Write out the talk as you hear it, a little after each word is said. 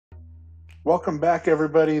Welcome back,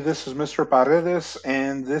 everybody. This is Mr. Paredes,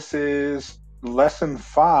 and this is Lesson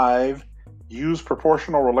 5, Use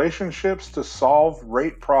Proportional Relationships to Solve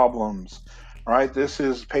Rate Problems. All right, this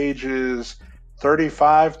is pages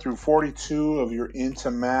 35 through 42 of your Into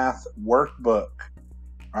Math workbook.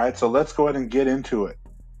 All right, so let's go ahead and get into it.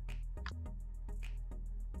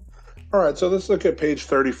 All right, so let's look at page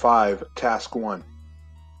 35, task 1.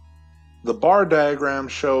 The bar diagram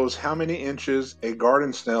shows how many inches a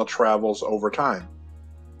garden snail travels over time.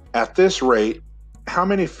 At this rate, how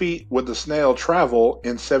many feet would the snail travel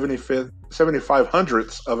in 75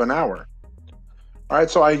 hundredths of an hour? All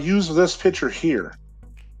right, so I use this picture here,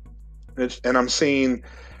 and I'm seeing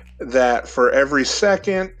that for every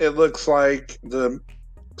second, it looks like the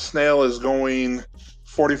snail is going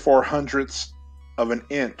 44 hundredths of an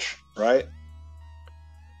inch, right?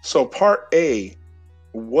 So part A,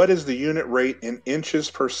 what is the unit rate in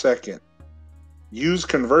inches per second? Use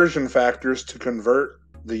conversion factors to convert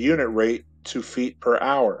the unit rate to feet per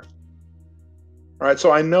hour. All right,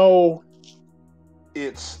 so I know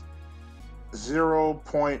it's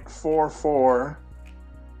 0.44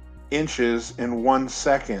 inches in 1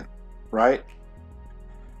 second, right?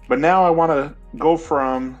 But now I want to go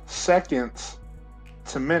from seconds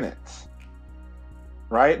to minutes,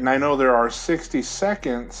 right? And I know there are 60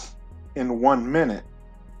 seconds in 1 minute.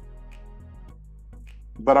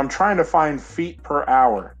 But I'm trying to find feet per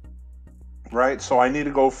hour, right? So I need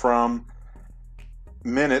to go from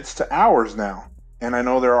minutes to hours now. And I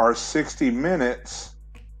know there are 60 minutes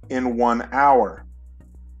in 1 hour.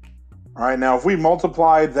 All right, now if we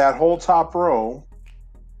multiplied that whole top row,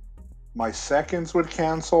 my seconds would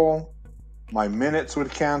cancel, my minutes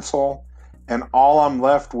would cancel, and all I'm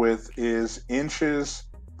left with is inches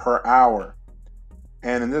per hour.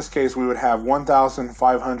 And in this case, we would have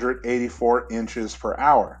 1,584 inches per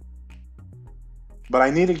hour. But I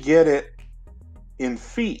need to get it in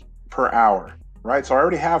feet per hour, right? So I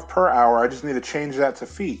already have per hour. I just need to change that to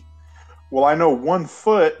feet. Well, I know 1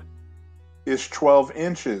 foot is 12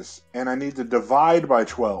 inches, and I need to divide by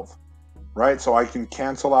 12, right? So I can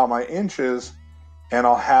cancel out my inches, and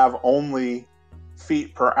I'll have only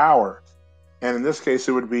feet per hour. And in this case,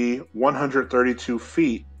 it would be 132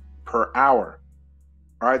 feet per hour.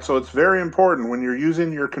 All right, so it's very important when you're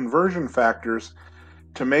using your conversion factors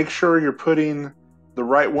to make sure you're putting the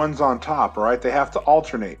right ones on top, all right? They have to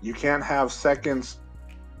alternate. You can't have seconds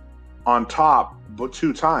on top but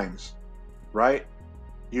 2 times, right?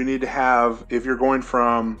 You need to have, if you're going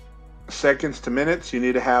from seconds to minutes, you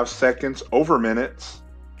need to have seconds over minutes.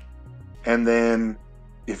 And then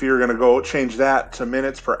if you're going to go change that to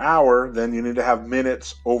minutes per hour, then you need to have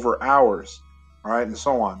minutes over hours, all right, and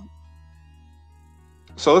so on.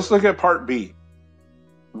 So let's look at part B.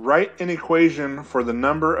 Write an equation for the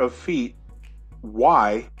number of feet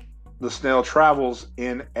y the snail travels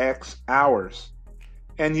in x hours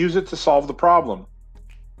and use it to solve the problem.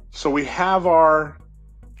 So we have our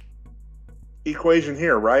equation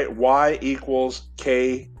here, right? Y equals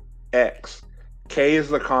kx. K is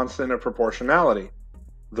the constant of proportionality,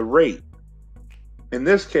 the rate. In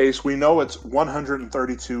this case, we know it's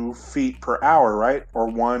 132 feet per hour, right? Or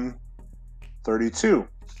 132.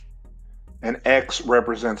 And x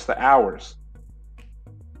represents the hours.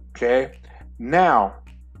 Okay? Now,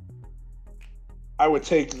 I would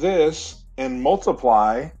take this and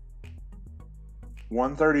multiply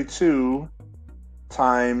 132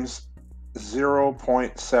 times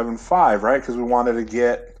 0.75, right? Because we wanted to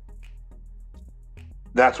get,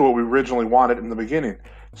 that's what we originally wanted in the beginning.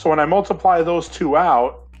 So when I multiply those two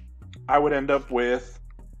out, I would end up with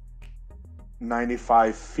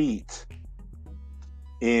 95 feet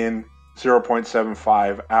in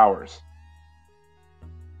 0.75 hours.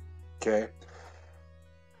 Okay.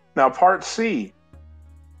 Now part C.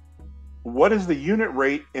 What is the unit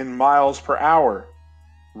rate in miles per hour?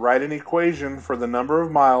 Write an equation for the number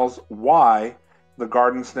of miles y the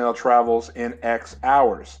garden snail travels in x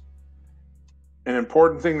hours. An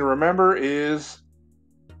important thing to remember is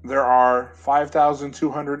there are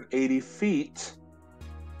 5,280 feet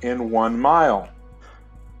in 1 mile.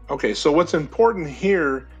 Okay, so what's important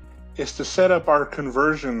here is to set up our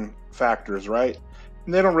conversion factors, right?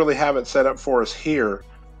 And they don't really have it set up for us here,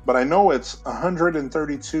 but I know it's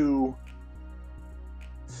 132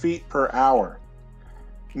 feet per hour.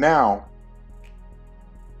 Now,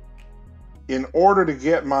 in order to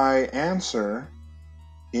get my answer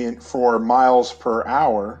for miles per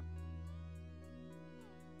hour,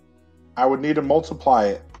 I would need to multiply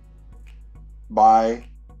it by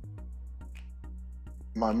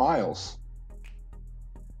my miles.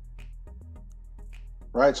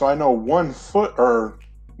 Right, so I know 1 foot or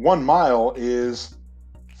 1 mile is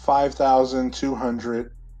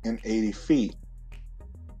 5,280 feet.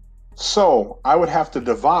 So I would have to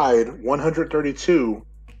divide 132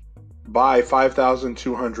 by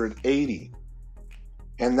 5,280,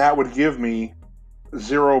 and that would give me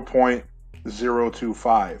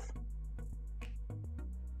 0.025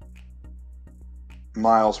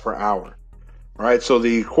 miles per hour. All right, so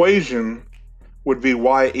the equation would be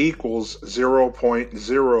y equals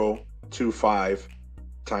 0.025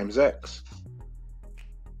 times x.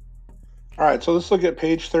 All right, so let's look at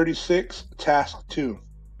page 36, task 2.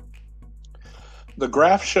 The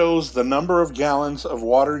graph shows the number of gallons of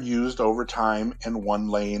water used over time in one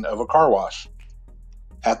lane of a car wash.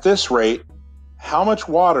 At this rate, how much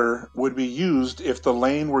water would be used if the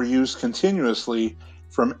lane were used continuously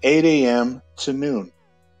from 8 a.m. to noon?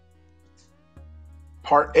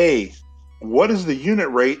 Part A, what is the unit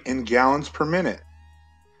rate in gallons per minute?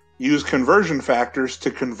 Use conversion factors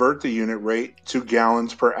to convert the unit rate to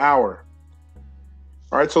gallons per hour.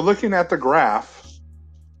 All right, so looking at the graph,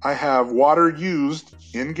 I have water used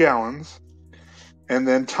in gallons and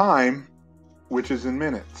then time, which is in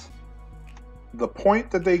minutes. The point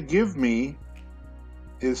that they give me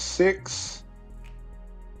is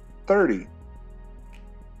 6:30,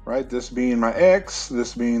 right? This being my x,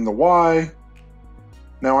 this being the y.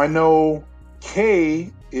 Now I know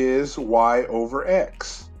k is y over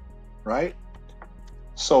x, right?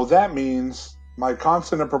 So that means my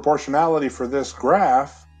constant of proportionality for this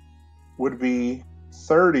graph would be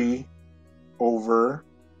 30 over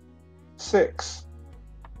 6.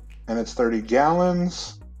 And it's 30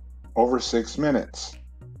 gallons over 6 minutes.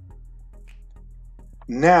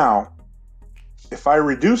 Now, if I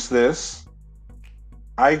reduce this,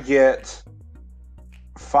 I get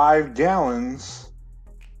 5 gallons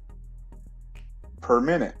per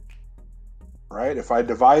minute, right? If I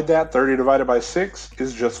divide that, 30 divided by 6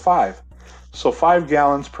 is just 5. So 5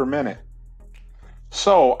 gallons per minute.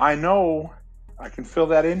 So I know I can fill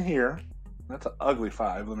that in here. That's an ugly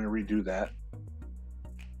 5. Let me redo that.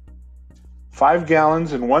 5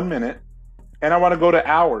 gallons in 1 minute. And I want to go to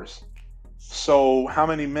hours. So how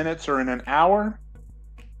many minutes are in an hour?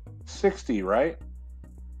 60, right?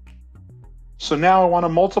 So now I want to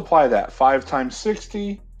multiply that. 5 times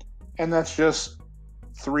 60, and that's just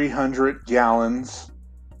 300 gallons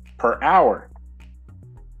per hour,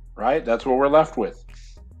 right? That's what we're left with.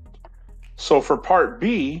 So for part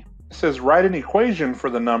B, it says write an equation for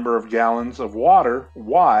the number of gallons of water,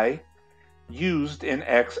 Y, used in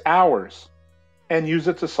X hours, and use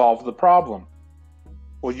it to solve the problem.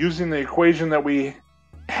 Well, using the equation that we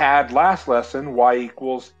had last lesson, Y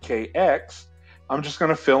equals KX, I'm just going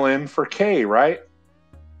to fill in for K, right?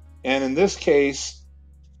 And in this case,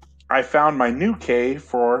 I found my new K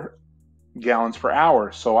for gallons per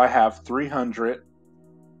hour. So I have 300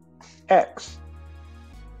 X.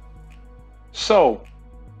 So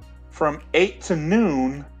from 8 to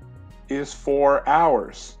noon is 4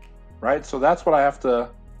 hours, right? So that's what I have to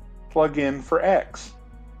plug in for X,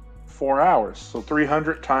 4 hours. So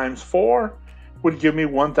 300 times 4 would give me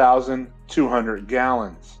 1,200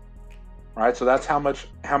 gallons, right? So that's how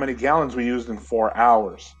many gallons we used in 4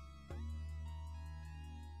 hours.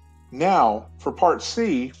 Now, for part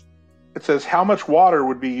C, it says how much water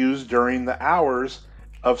would be used during the hours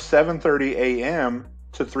of 7:30 a.m.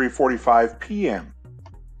 to 3:45 p.m.,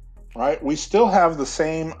 right? We still have the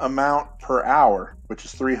same amount per hour, which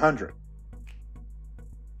is 300.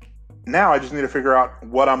 Now I just need to figure out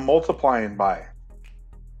what I'm multiplying by.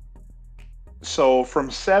 So from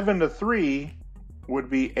 7 to 3 would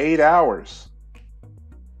be 8 hours.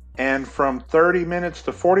 And from 30 minutes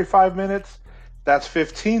to 45 minutes, that's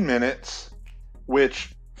 15 minutes,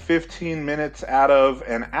 which 15 minutes out of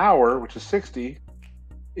an hour, which is 60,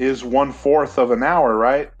 is 1/4 of an hour,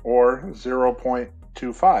 right? Or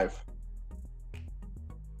 0.25.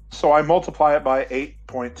 So I multiply it by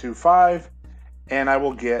 8.25, and I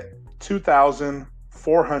will get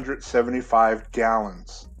 2,475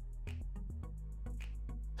 gallons.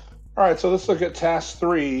 All right, so let's look at task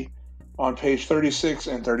 3 on page 36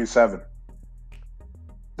 and 37.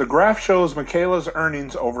 The graph shows Michaela's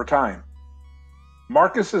earnings over time.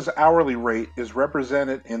 Marcus's hourly rate is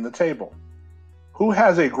represented in the table. Who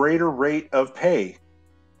has a greater rate of pay,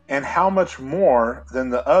 and how much more than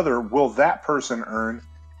the other will that person earn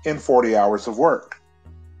in 40 hours of work?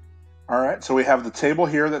 All right, so we have the table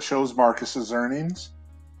here that shows Marcus's earnings,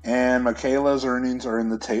 and Michaela's earnings are in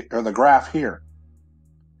the graph here.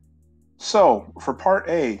 So for part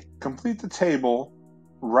A, complete the table,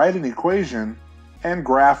 write an equation, and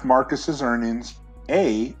graph Marcus's earnings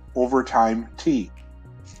A over time T.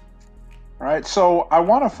 All right, so I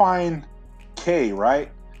want to find K,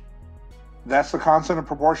 right? That's the constant of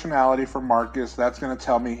proportionality for Marcus. That's going to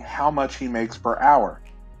tell me how much he makes per hour,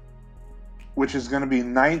 which is going to be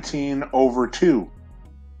 19 over 2.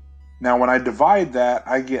 Now, when I divide that,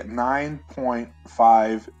 I get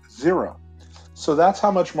 9.50. So that's how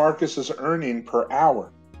much Marcus is earning per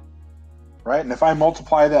hour, right? And if I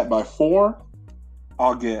multiply that by 4,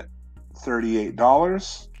 I'll get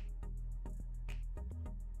 $38.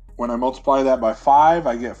 When I multiply that by 5,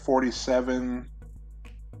 I get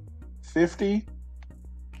 $47.50.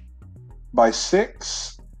 By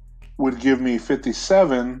 6 would give me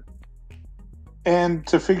 57. And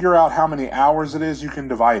to figure out how many hours it is, you can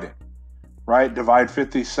divide it, right? Divide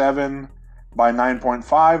 57 by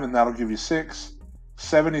 9.5, and that'll give you 6.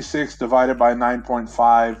 76 divided by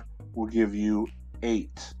 9.5 will give you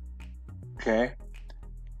 8. Okay?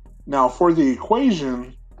 Now, for the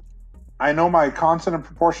equation, I know my constant of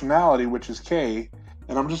proportionality, which is K,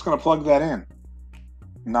 and I'm just going to plug that in.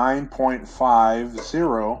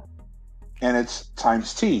 9.50, and it's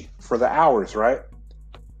times T for the hours, right?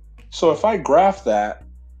 So if I graph that,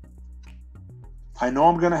 I know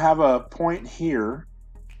I'm going to have a point here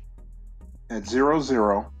at 0,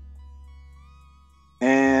 0.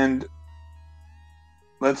 And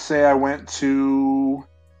let's say I went to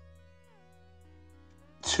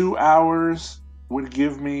 2 hours would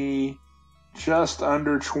give me just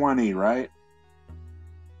under 20, right?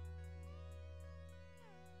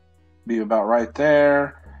 Be about right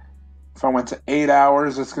there. If I went to 8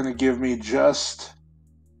 hours, it's going to give me just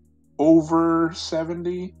over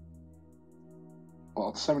 70.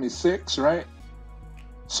 Well, 76, right?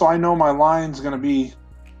 So I know my line's going to be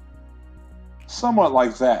somewhat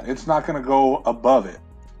like that. It's not going to go above it,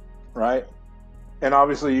 right? And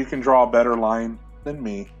obviously you can draw a better line than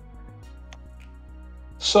me.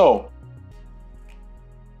 So,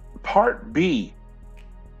 part B,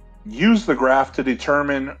 use the graph to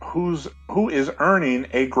determine who is earning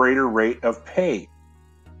a greater rate of pay.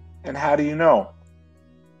 And how do you know?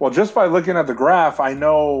 Well, just by looking at the graph, I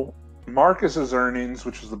know Marcus's earnings,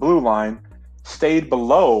 which is the blue line, stayed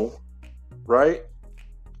below, right?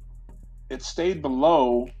 It stayed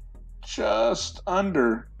below just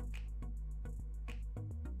under,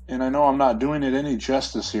 and I know I'm not doing it any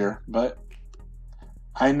justice here, but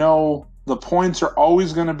I know the points are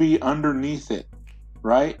always going to be underneath it,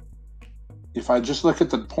 right? If I just look at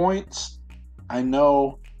the points, I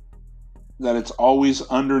know that it's always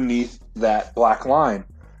underneath that black line,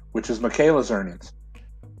 which is Michaela's earnings.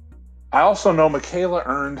 I also know Michaela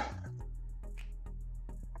earned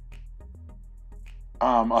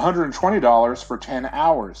 $120 for 10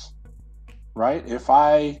 hours, right? If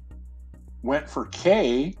I went for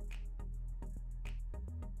K,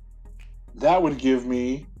 that would give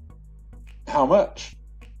me how much?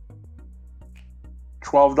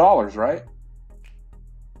 $12, right?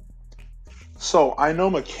 So I know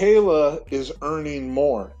Michaela is earning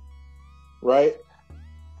more, right?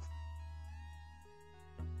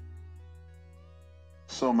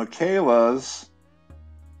 So Michaela's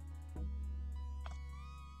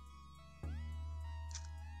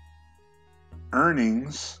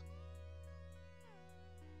earnings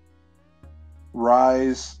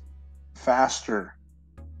rise faster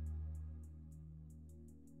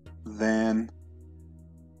than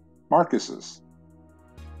Marcus's,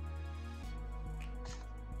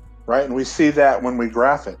 right? And we see that when we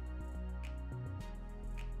graph it.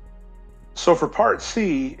 So for part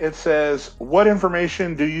C, it says, what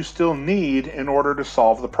information do you still need in order to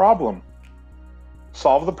solve the problem?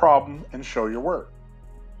 Solve the problem and show your work.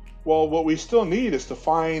 Well, what we still need is to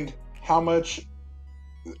find how much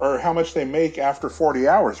they make after 40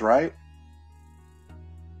 hours, right?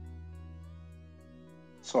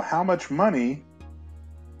 So how much money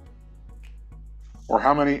or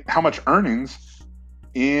how much earnings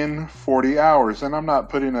in 40 hours? And I'm not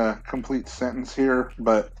putting a complete sentence here,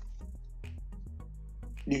 but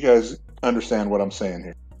you guys understand what I'm saying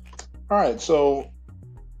here. All right, so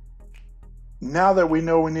now that we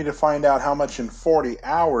know we need to find out how much in 40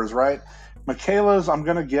 hours, right? Michaela's, I'm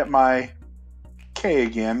going to get my K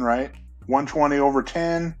again, right? 120 over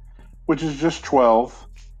 10, which is just 12.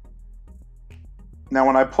 Now,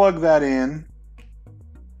 when I plug that in,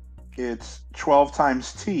 it's 12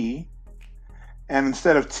 times T. And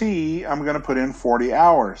instead of T, I'm going to put in 40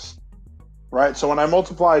 hours, right? So when I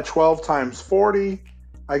multiply 12 times 40,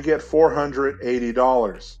 I get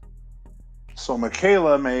 $480. So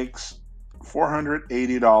Michaela makes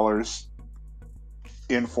 $480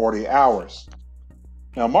 in 40 hours.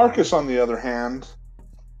 Now Marcus, on the other hand,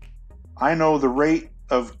 I know the rate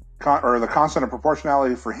of, or the constant of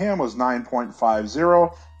proportionality for him was 9.50,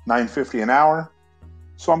 $9.50 an hour.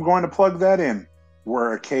 So I'm going to plug that in.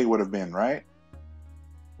 where a K would have been, right?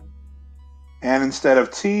 And instead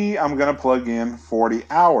of T, I'm going to plug in 40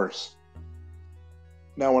 hours.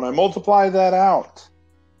 Now, when I multiply that out,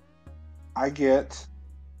 I get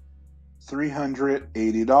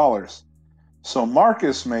 $380. So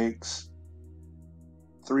Marcus makes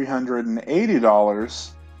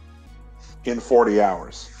 $380 in 40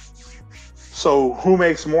 hours. So who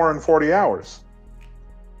makes more in 40 hours?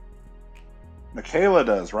 Michaela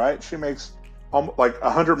does, right? She makes like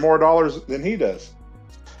 $100 more than he does.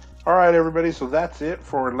 All right, everybody. So that's it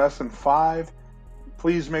for lesson 5.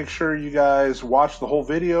 Please make sure you guys watch the whole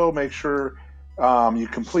video. Make sure you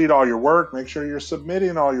complete all your work. Make sure you're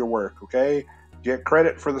submitting all your work, okay? Get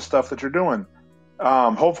credit for the stuff that you're doing.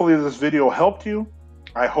 Hopefully this video helped you.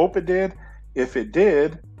 I hope it did. If it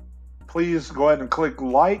did, please go ahead and click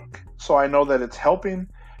like so I know that it's helping.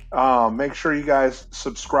 Make sure you guys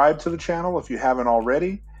subscribe to the channel if you haven't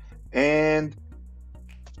already. And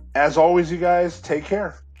as always, you guys, take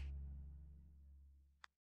care.